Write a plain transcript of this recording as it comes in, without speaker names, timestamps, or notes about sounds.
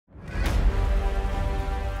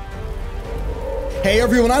Hey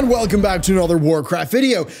everyone, and welcome back to another Warcraft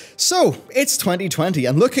video. So, it's 2020,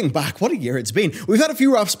 and looking back, what a year it's been. We've had a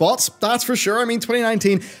few rough spots, that's for sure. I mean,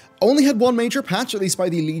 2019 only had one major patch, at least by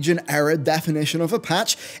the Legion era definition of a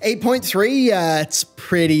patch. 8.3, it's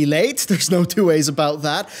pretty late, there's no two ways about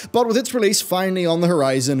that. But with its release finally on the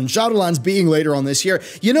horizon, and Shadowlands being later on this year,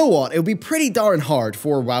 you know what, it would be pretty darn hard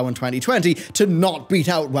for WoW in 2020 to not beat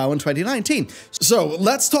out WoW in 2019. So,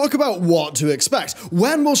 let's talk about what to expect.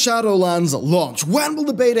 When will Shadowlands launch? When will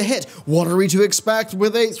the beta hit? What are we to expect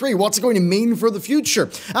with 8.3? What's it going to mean for the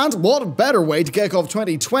future? And what better way to kick off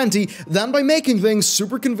 2020 than by making things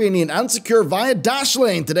super convenient and secure via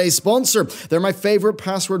Dashlane, today's sponsor. They're my favorite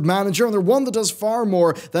password manager, and they're one that does far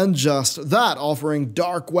more than just that, offering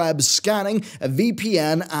dark web scanning, a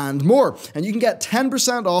VPN, and more. And you can get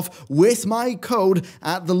 10% off with my code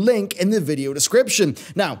at the link in the video description.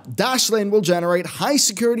 Now, Dashlane will generate high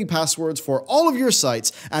security passwords for all of your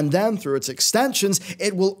sites, and then through its extensions,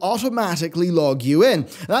 it will automatically log you in.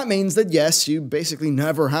 That means that yes, you basically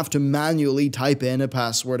never have to manually type in a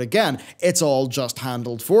password again. It's all just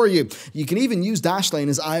handled for you. You can even use Dashlane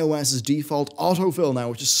as iOS's default autofill now,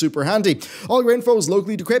 which is super handy. All your info is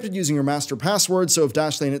locally decrypted using your master password, so if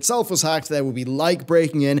Dashlane itself was hacked, that would be like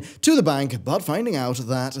breaking in to the bank, but finding out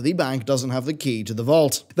that the bank doesn't have the key to the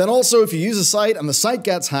vault. Then also, if you use a site and the site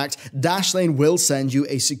gets hacked, Dashlane will send you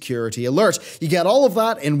a security alert. You get all of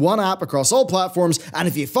that in one app across all platforms, and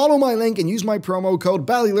if you follow my link and use my promo code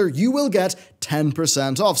Bellular, you will get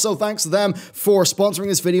 10% off. So thanks to them for sponsoring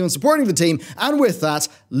this video and supporting the team. And with that,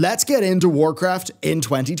 let's get into Warcraft in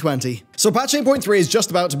 2020. So patch 8.3 is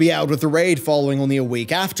just about to be out, with the raid following only a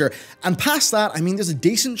week after. And past that, I mean, there's a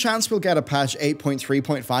decent chance we'll get a patch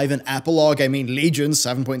 8.3.5 and epilogue. I mean, Legion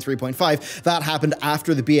 7.3.5. That happened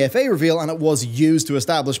after the BfA reveal, and it was used to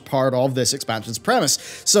establish part of this expansion's premise.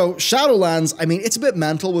 So Shadowlands, I mean, it's a bit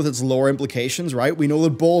mental with its lore implications, right? We know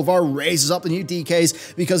that Bolvar raises up the new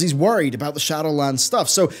DKs because he's worried about the Shadowlands stuff.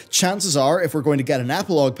 So chances are, if we're going to get an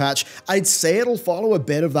epilogue patch, I'd say it'll follow a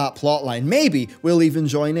bit of that plotline. Maybe we'll even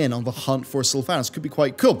join in on the hunt for Sylvanas. Could be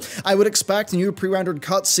quite cool. I would expect a new pre-rendered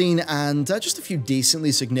cutscene and just a few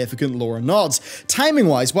decently significant lore nods.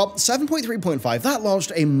 Timing-wise, well, 7.3.5, that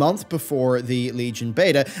launched a month before the Legion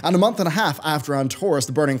beta, and a month and a half after Antorus,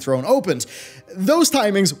 the Burning Throne, opened. Those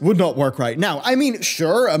timings would not work right now. I mean,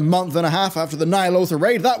 sure, a month and a half after the Nylothar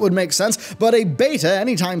raid, that would make sense, but a beta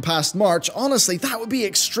anytime past March, honestly, that would be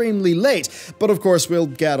extremely late. But of course, we'll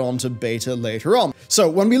get on to beta later on. So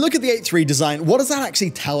when we look at the 8.3 design, what does that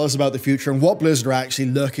actually tell us about the future and what Blizzard are actually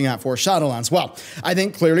looking at for Shadowlands? Well, I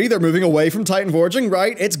think clearly they're moving away from Titan Forging,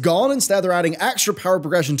 right? It's gone. Instead, they're adding extra power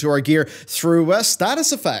progression to our gear through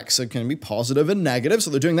status effects. It can be positive and negative, so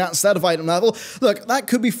they're doing that instead of item level. Look, that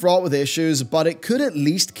could be fraught with issues, but it could at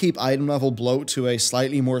least keep item level bloat to a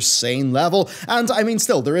slightly more sane level. And I mean,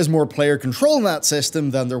 still, there is more player control in that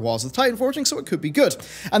system than there was with Titan Forging, so it could be good.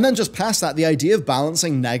 And then just past that, the idea of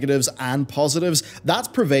balancing negatives and positives, that's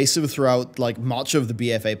pervasive throughout like much of the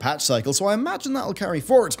BfA patch cycle, so I imagine that'll carry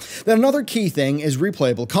forward. Then another key thing is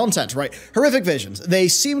replayable content, right? Horrific visions. They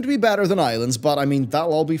seem to be better than islands, but I mean,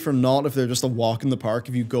 that'll all be for naught if they're just a walk in the park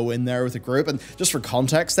if you go in there with a group. And just for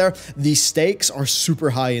context there, the stakes are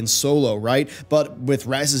super high in solo, right? But with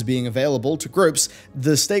reses being available to groups,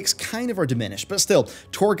 the stakes kind of are diminished. But still,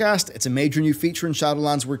 Torghast, it's a major new feature in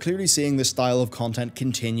Shadowlands. We're clearly seeing this style of content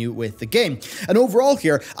continue with the game. And overall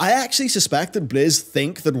here, I actually suspect that Blizz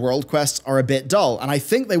think that world quests are a bit dull, and I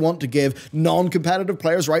think they want to give non-competitive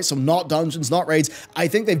players, right, so not dungeons, not raids, I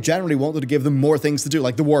think they've generally wanted to give them more things to do,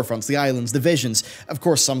 like the warfronts, the islands, the visions. Of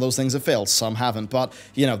course, some of those things have failed, some haven't, but,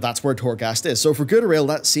 you know, that's where Torghast is. So for good or ill,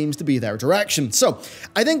 that seems to be their direction. So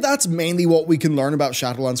I think that's mainly what we can learn about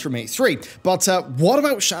Shadowlands from 8.3. But what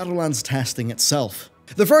about Shadowlands testing itself?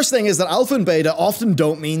 The first thing is that alpha and beta often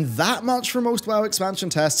don't mean that much for most WoW expansion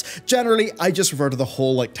tests. Generally, I just refer to the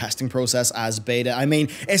whole testing process as beta. I mean,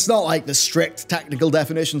 it's not like the strict technical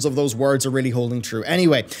definitions of those words are really holding true.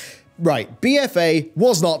 Anyway, right, BfA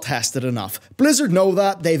was not tested enough. Blizzard know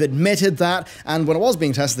that, they've admitted that, and when it was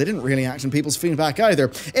being tested, they didn't really act on people's feedback either.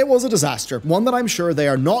 It was a disaster, one that I'm sure they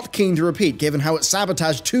are not keen to repeat, given how it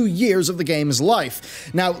sabotaged 2 years of the game's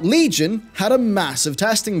life. Now, Legion had a massive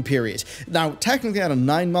testing period. Now, technically had a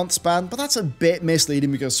 9-month span, but that's a bit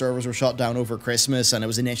misleading because servers were shut down over Christmas and it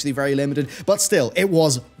was initially very limited, but still, it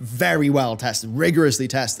was very well tested, rigorously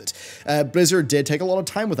tested. Blizzard did take a lot of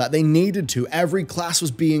time with that. They needed to. Every class was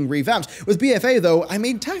being revamped. revamped. With BfA though, I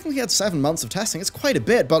mean, technically had 7 months of testing, it's quite a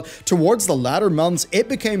bit, but towards the latter months, it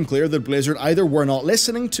became clear that Blizzard either were not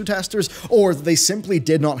listening to testers or that they simply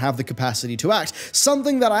did not have the capacity to act.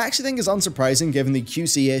 Something that I actually think is unsurprising given the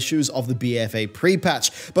QC issues of the BfA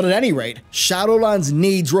pre-patch. But at any rate, Shadowlands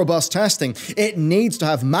needs robust testing. It needs to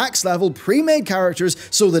have max level pre-made characters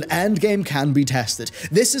so that endgame can be tested.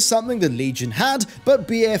 This is something that Legion had, but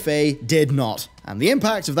BfA did not. And the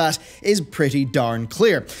impact of that is pretty darn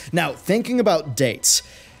clear. Now, thinking about dates,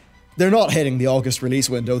 they're not hitting the August release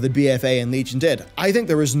window that BfA and Legion did. I think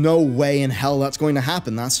there is no way in hell that's going to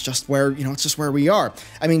happen. That's just where, it's just where we are.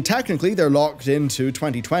 I mean, technically, they're locked into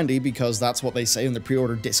 2020 because that's what they say in the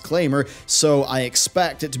pre-order disclaimer, so I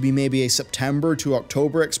expect it to be maybe a September to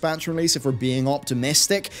October expansion release if we're being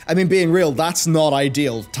optimistic. I mean, being real, that's not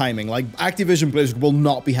ideal timing. Like, Activision Blizzard will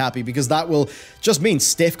not be happy because that will just mean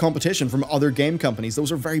stiff competition from other game companies.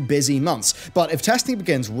 Those are very busy months. But if testing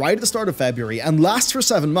begins right at the start of February and lasts for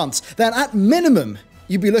 7 months, then at minimum,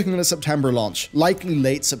 you'd be looking at a September launch, likely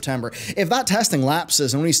late September. If that testing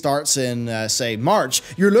lapses and only starts in, say, March,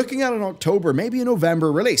 you're looking at an October, maybe a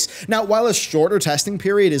November release. Now, while a shorter testing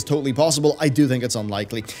period is totally possible, I do think it's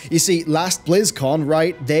unlikely. You see, last BlizzCon,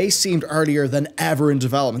 right, they seemed earlier than ever in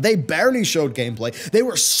development. They barely showed gameplay, they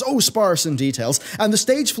were so sparse in details, and the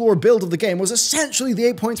stage floor build of the game was essentially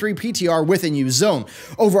the 8.3 PTR with a new zone.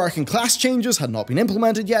 Overarching class changes had not been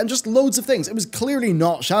implemented yet, and just loads of things. It was clearly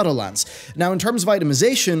not Shadowlands. Now, in terms of itemization,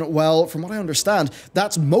 well, from what I understand,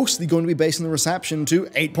 that's mostly going to be based on the reception to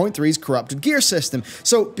 8.3's corrupted gear system.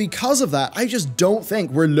 So because of that, I just don't think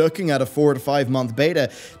we're looking at a 4 to 5 month beta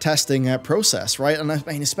testing process, right? And I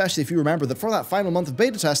mean, especially if you remember that for that final month of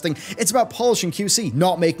beta testing, it's about polishing QC,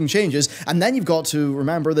 not making changes. And then you've got to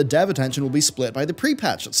remember that dev attention will be split by the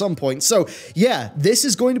pre-patch at some point. So yeah, this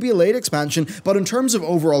is going to be a late expansion, but in terms of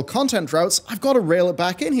overall content droughts, I've got to rail it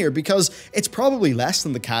back in here because it's probably less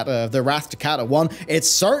than the Wrath to Kata one. It's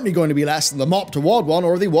certainly going to be less than the Mop to WoD one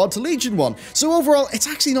or the WoD to Legion one. So overall, it's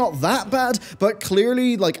actually not that bad, but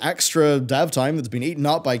clearly, like, extra dev time that's been eaten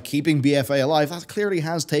up by keeping BfA alive, that clearly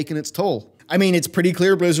has taken its toll. I mean, it's pretty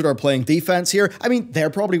clear Blizzard are playing defense here. I mean, they're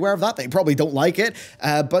probably aware of that. They probably don't like it.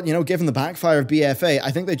 But, given the backfire of BfA,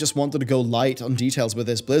 I think they just wanted to go light on details with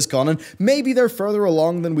this BlizzCon, and maybe they're further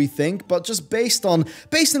along than we think, but just based on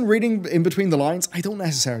reading in between the lines, I don't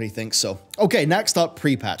necessarily think so. Okay, next up,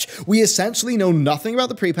 pre-patch. We essentially know nothing about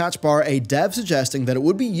the pre-patch bar a dev suggesting that it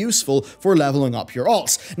would be useful for leveling up your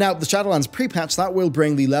alts. Now, the Shadowlands pre-patch, that will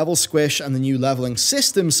bring the level squish and the new leveling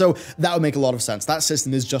system, so that would make a lot of sense. That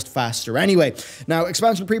system is just faster anyway. Now,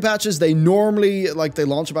 expansion pre-patches, they normally, they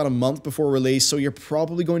launch about a month before release, so you're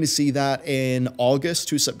probably going to see that in August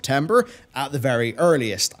to September at the very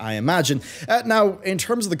earliest, I imagine. Now, in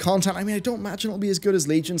terms of the content, I mean, I don't imagine it'll be as good as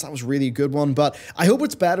Legion's. That was really a good one, but I hope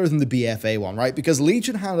it's better than the BfA one, right? Because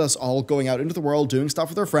Legion had us all going out into the world, doing stuff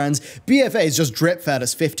with our friends. BfA is just drip-fed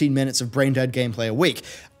us 15 minutes of brain-dead gameplay a week.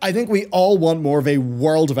 I think we all want more of a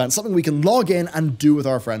world event, something we can log in and do with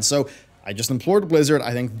our friends. So I just implored Blizzard.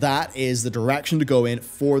 I think that is the direction to go in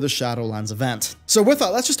for the Shadowlands event. So with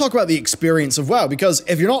that, let's just talk about the experience of WoW, because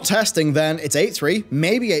if you're not testing, then it's 8.3,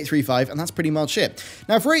 maybe 8.3.5, and that's pretty much it.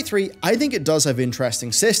 Now for 8.3, I think it does have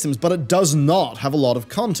interesting systems, but it does not have a lot of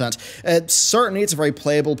content. Certainly, it's a very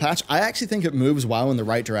playable patch. I actually think it moves WoW in the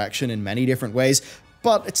right direction in many different ways,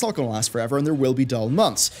 but it's not going to last forever, and there will be dull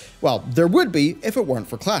months. Well, there would be if it weren't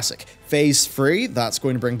for Classic. Phase 3, that's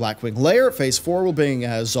going to bring Blackwing Lair. Phase 4 will bring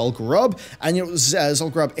Zul'Gurub. And,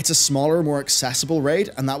 Zul'Gurub, it's a smaller, more accessible raid,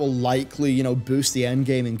 and that will likely, boost the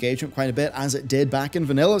endgame engagement quite a bit, as it did back in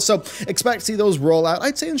vanilla. So expect to see those roll out,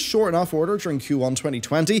 I'd say, in short enough order during Q1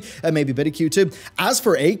 2020, and maybe a bit of Q2. As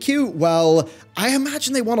for AQ, well, I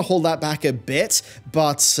imagine they want to hold that back a bit,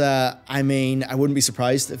 but, I mean, I wouldn't be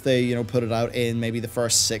surprised if they, put it out in maybe the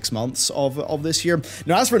first 6 months of this year.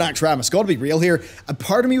 Now, as for Naxxramas, gotta be real here, a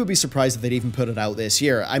part of me would be surprised if they'd even put it out this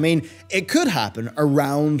year. I mean, it could happen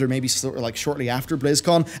around or maybe sort of shortly after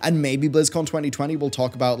BlizzCon, and maybe BlizzCon 2020 will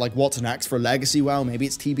talk about what's next for Legacy WoW, maybe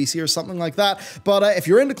it's TBC or something like that. But if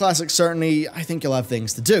you're into Classic, certainly I think you'll have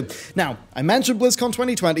things to do. Now, I mentioned BlizzCon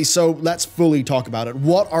 2020, so let's fully talk about it.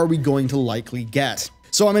 What are we going to likely get?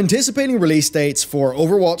 So I'm anticipating release dates for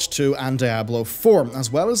Overwatch 2 and Diablo 4,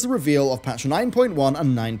 as well as the reveal of patch 9.1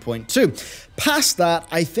 and 9.2. Past that,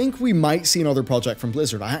 I think we might see another project from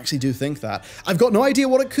Blizzard. I actually do think that. I've got no idea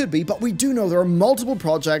what it could be, but we do know there are multiple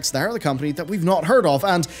projects there at the company that we've not heard of.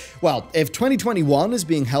 And, well, if 2021 is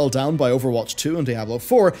being held down by Overwatch 2 and Diablo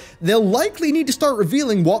 4, they'll likely need to start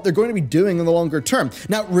revealing what they're going to be doing in the longer term.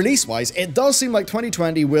 Now, release-wise, it does seem like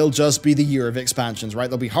 2020 will just be the year of expansions, right?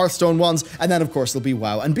 There'll be Hearthstone ones, and then, of course, there'll be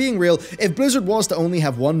WoW. And being real, if Blizzard was to only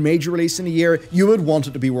have one major release in a year, you would want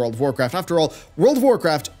it to be World of Warcraft. After all, World of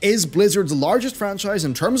Warcraft is Blizzard's largest franchise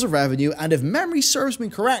in terms of revenue, and if memory serves me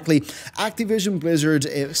correctly, Activision Blizzard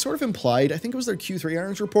sort of implied, I think it was their Q3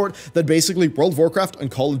 earnings report, that basically World of Warcraft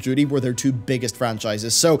and Call of Duty were their two biggest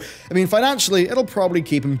franchises. So, I mean, financially, it'll probably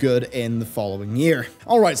keep them good in the following year.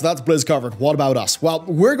 Alright, so that's Blizz covered. What about us? Well,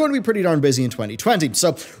 we're going to be pretty darn busy in 2020.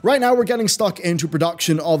 So, right now we're getting stuck into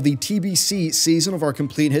production of the TBC season of our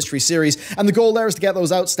Complete History series, and the goal there is to get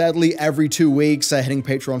those out steadily every 2 weeks, hitting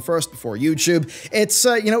Patreon first before YouTube. It's,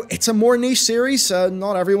 you know, it's a more niche series.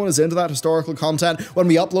 Not everyone is into that historical content. When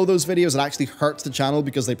we upload those videos, it actually hurts the channel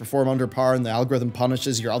because they perform under par and the algorithm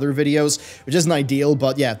punishes your other videos, which isn't ideal,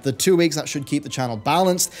 but yeah, the 2 weeks, that should keep the channel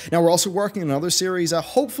balanced. Now, we're also working on another series,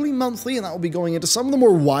 hopefully monthly, and that will be going into some of the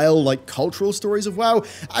more wild, like, cultural stories of WoW.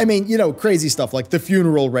 I mean, you know, crazy stuff like the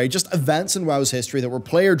funeral raid, just events in WoW's history that were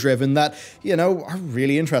player-driven that, you know, are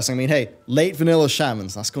really interesting. I mean, hey, late vanilla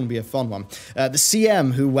shamans, that's going to be a fun one. The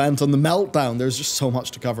CM who went on the meltdown, there's just so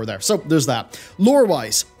much to cover there. So there's that.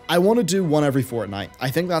 Lore-wise, I want to do one every fortnight. I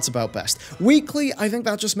think that's about best. Weekly, I think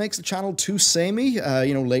that just makes the channel too samey.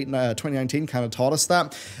 You know, late 2019 kind of taught us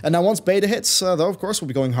that. And now once beta hits, though, of course, we'll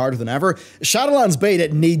be going harder than ever. Shadowlands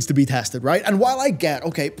beta needs to be tested, right? And while I get,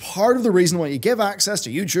 okay, part of the reason why you give access to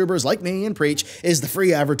YouTubers like me and Preach is the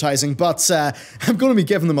free advertising, but I'm going to be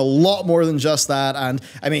giving them a lot more than just that. And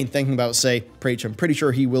I mean, thinking about, say, Preach, I'm pretty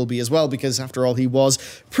sure he will be as well, because after all, he was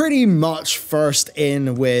pretty much first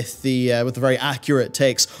in with the very accurate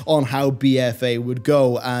takes on how BFA would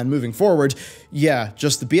go. And moving forward, yeah,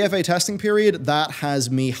 just the BFA testing period, that has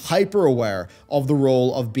me hyper aware of the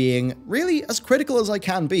role of being really as critical as I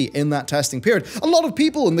can be in that testing period. A lot of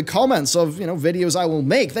people in the comments of, you know, videos I will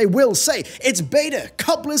make, they will say, it's beta,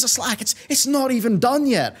 cut Blizz a slack, it's not even done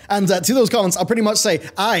yet. And to those comments, I'll pretty much say,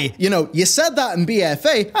 aye, you know, you said that in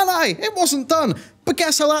BFA, and aye, it wasn't done. But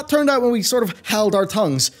guess how that turned out when we sort of held our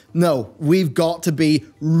tongues? No, we've got to be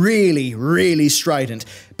really, really strident.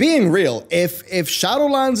 Being real, if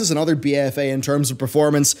Shadowlands is another BFA in terms of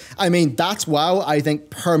performance, I mean, that's WoW, I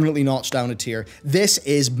think, permanently notched down a tier. This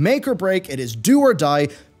is make or break, it is do or die.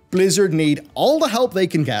 Blizzard need all the help they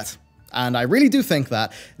can get. And I really do think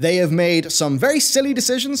that they have made some very silly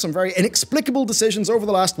decisions, some very inexplicable decisions over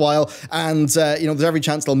the last while, and you know, there's every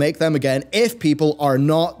chance they'll make them again if people are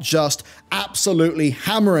not just absolutely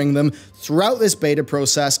hammering them throughout this beta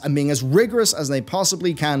process and being as rigorous as they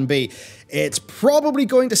possibly can be. It's probably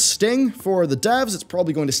going to sting for the devs, it's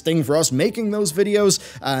probably going to sting for us making those videos,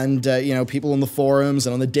 and you know, people on the forums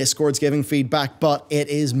and on the Discords giving feedback, but it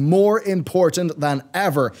is more important than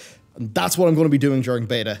ever. And that's what I'm going to be doing during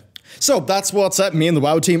beta. So that's what me and the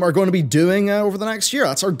WoW team are going to be doing over the next year.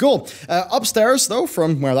 That's our goal. Upstairs, though,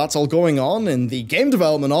 from where that's all going on in the game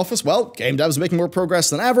development office, well, game devs making more progress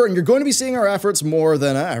than ever, and you're going to be seeing our efforts more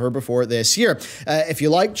than ever before this year. If you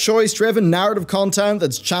like choice-driven narrative content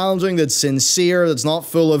that's challenging, that's sincere, that's not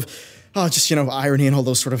full of, just, you know, irony and all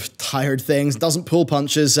those sort of tired things, doesn't pull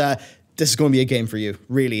punches, this is going to be a game for you,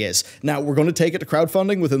 really is. Now, we're going to take it to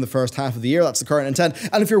crowdfunding within the first half of the year, that's the current intent,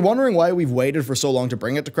 and if you're wondering why we've waited for so long to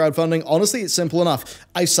bring it to crowdfunding, honestly, it's simple enough.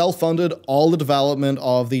 I self-funded all the development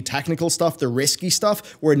of the technical stuff, the risky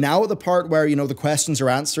stuff. We're now at the part where, you know, the questions are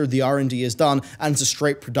answered, the R&D is done, and it's a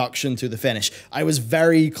straight production to the finish. I was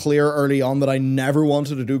very clear early on that I never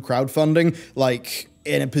wanted to do crowdfunding, like,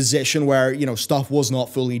 in a position where, you know, stuff was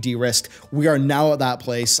not fully de-risked. We are now at that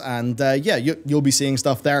place, and yeah, you'll be seeing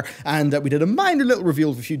stuff there, and we did a minor little reveal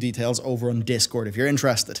of a few details over on Discord if you're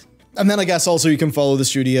interested. And then I guess also you can follow the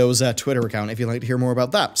studio's Twitter account if you'd like to hear more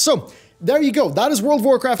about that. So, there you go. That is World of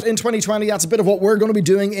Warcraft in 2020. That's a bit of what we're going to be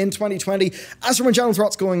doing in 2020. As for my general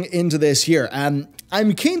thoughts going into this year,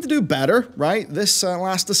 I'm keen to do better, right? This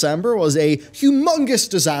last December was a humongous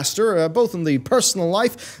disaster, both in the personal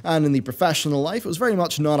life and in the professional life. It was very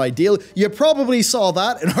much not ideal. You probably saw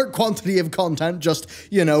that in our quantity of content just,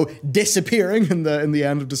 you know, disappearing in the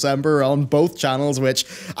end of December on both channels, which,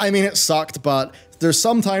 I mean, it sucked, but there's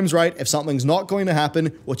sometimes, right, if something's not going to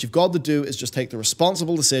happen, what you've got to do is just take the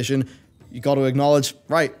responsible decision. You got to acknowledge,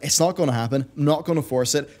 right, it's not going to happen. I'm not going to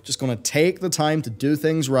force it. Just going to take the time to do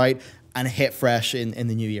things right. and hit fresh in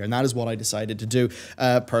the new year. And that is what I decided to do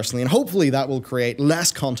personally. And hopefully that will create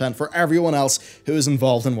less content for everyone else who is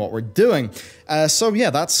involved in what we're doing. So yeah,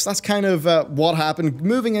 that's kind of what happened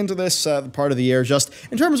moving into this part of the year. Just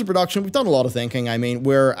in terms of production, we've done a lot of thinking. I mean,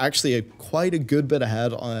 we're actually quite a good bit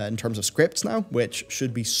ahead in terms of scripts now, which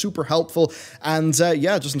should be super helpful. And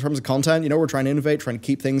yeah, just in terms of content, you know, we're trying to innovate, trying to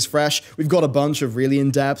keep things fresh. We've got a bunch of really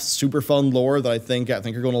in-depth, super fun lore that I think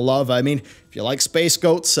you're going to love. I mean, if you like space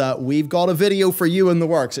goats, we've got a video for you in the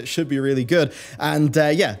works. It should be really good. And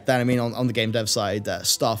yeah, then I mean, on the game dev side,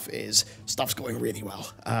 stuff's going really well.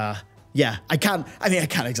 Yeah, I can't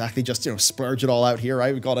exactly just, you know, splurge it all out here,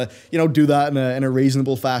 right? We've got to, you know, do that in a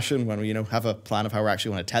reasonable fashion when we, you know, have a plan of how we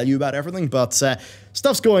actually want to tell you about everything. But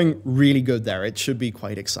stuff's going really good there. It should be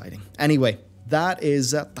quite exciting. Anyway,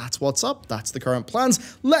 that's what's up. That's the current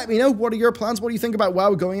plans. Let me know, what are your plans? What do you think about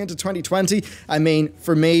WoW going into 2020? I mean,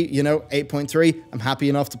 for me, you know, 8.3, I'm happy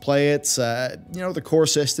enough to play it. You know, the core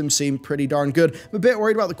systems seem pretty darn good. I'm a bit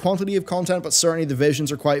worried about the quantity of content, but certainly the visions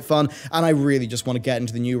are quite fun, and I really just want to get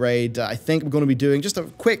into the new raid. I think I'm going to be doing just a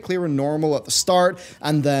quick clear and normal at the start,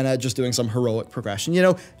 and then just doing some heroic progression. You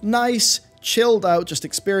know, nice, chilled out, just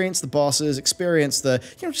experience the bosses, experience the,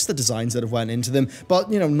 you know, just the designs that have went into them,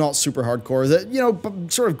 but, you know, not super hardcore, that, you know,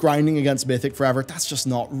 sort of grinding against Mythic forever. That's just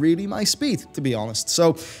not really my speed, to be honest.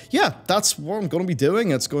 So yeah, that's what I'm going to be doing.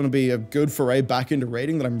 It's going to be a good foray back into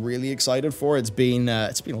raiding that I'm really excited for. It's been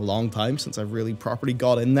a long time since I've really properly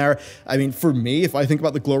got in there. I mean, for me, if I think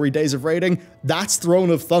about the glory days of raiding, that's Throne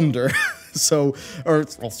of Thunder. So, or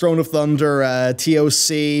well, Throne of Thunder,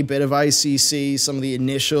 TOC, bit of ICC, some of the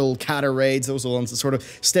initial Cata raids, those are the ones that sort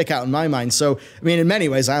of stick out in my mind. So, I mean, in many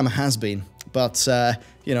ways, I am a has-been, but,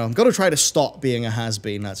 you know, I'm going to try to stop being a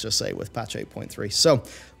has-been, let's just say, with patch 8.3. So,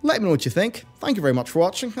 let me know what you think. Thank you very much for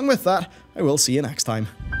watching, and with that, I will see you next time.